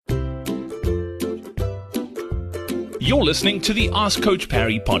You're listening to the Ask Coach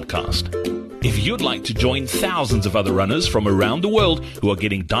Parry podcast. If you'd like to join thousands of other runners from around the world who are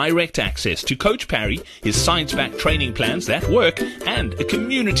getting direct access to Coach Parry, his science-backed training plans that work, and a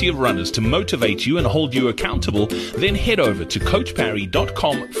community of runners to motivate you and hold you accountable, then head over to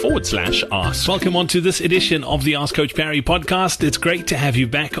coachparry.com/ask. Welcome on to this edition of the Ask Coach Parry podcast. It's great to have you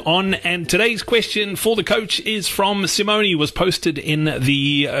back on. And today's question for the coach is from Simone, was posted in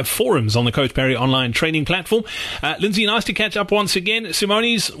the forums on the Coach Parry online training platform. Lindsay, nice to catch up once again.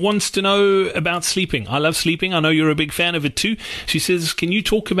 Simone wants to know about sleeping. I love sleeping. I know you're a big fan of it too. She says, can you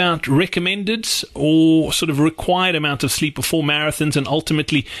talk about recommended or sort of required amount of sleep before marathons and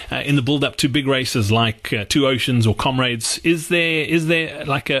ultimately in the build up to big races like Two Oceans or Comrades? Is there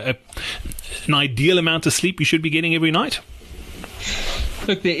like an ideal amount of sleep you should be getting every night?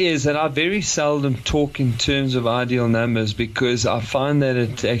 Look, there is, and I very seldom talk in terms of ideal numbers because I find that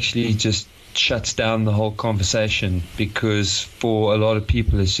it actually just shuts down the whole conversation, because for a lot of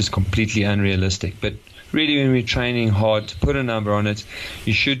people it's just completely unrealistic. But really, when we're training hard, to put a number on it,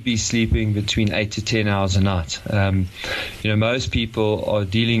 you should be sleeping between 8 to 10 hours a night. Most people are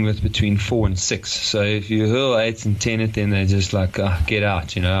dealing with between 4 and 6. So if you hurl 8 and 10 at them, they're just like, get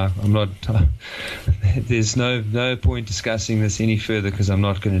out. I'm not. There's no point discussing this any further because I'm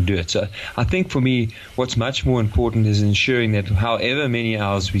not going to do it. So I think for me, what's much more important is ensuring that however many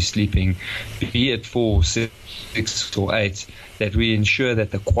hours we're sleeping, be it 4, 6, or 8, that we ensure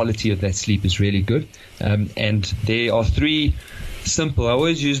that the quality of that sleep is really good. And there are 3 simple. I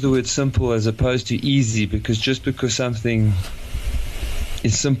always use the word simple as opposed to easy, because just because something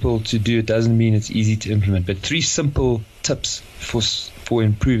is simple to do, it doesn't mean it's easy to implement. But 3 simple tips for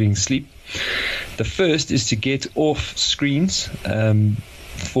improving sleep. The first is to get off screens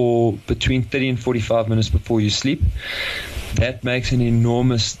for between 30 and 45 minutes before you sleep. That makes an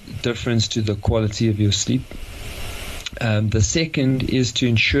enormous difference to the quality of your sleep. The second is to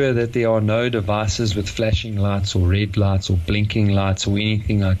ensure that there are no devices with flashing lights or red lights or blinking lights or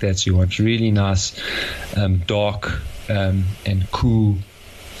anything like that. So you want really nice, dark and cool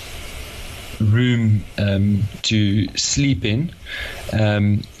room to sleep in.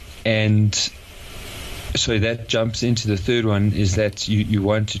 And so that jumps into the third one, is that you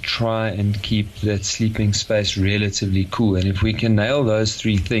want to try and keep that sleeping space relatively cool. And if we can nail those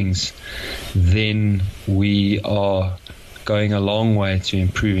 3 things, then we are going a long way to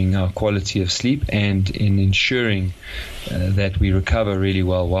improving our quality of sleep and in ensuring that we recover really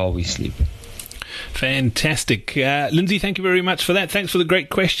well while we sleep. Fantastic. Lindsay, thank you very much for that. Thanks for the great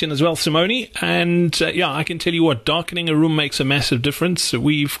question as well, Simone. And I can tell you what, darkening a room makes a massive difference.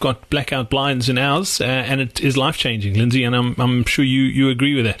 We've got blackout blinds in ours, and it is life-changing, Lindsay, and I'm sure you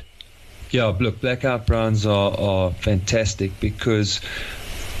agree with that. Yeah, look, blackout blinds are fantastic because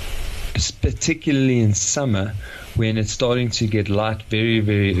particularly in summer, when it's starting to get light very,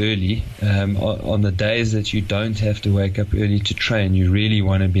 very early, on the days that you don't have to wake up early to train, you really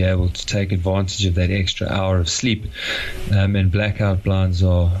want to be able to take advantage of that extra hour of sleep. And blackout blinds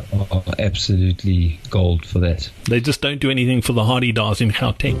are absolutely gold for that. They just don't do anything for the hardy dars in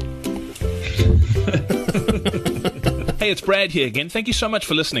Gauteng. Hey, it's Brad here again. Thank you so much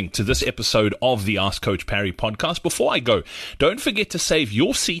for listening to this episode of the Ask Coach Parry podcast. Before I go, don't forget to save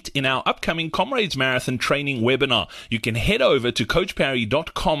your seat in our upcoming Comrades Marathon training webinar. You can head over to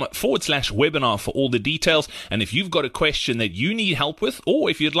coachparry.com/webinar for all the details. And if you've got a question that you need help with, or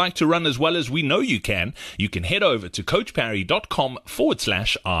if you'd like to run as well as we know you can head over to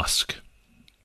coachparry.com/ask.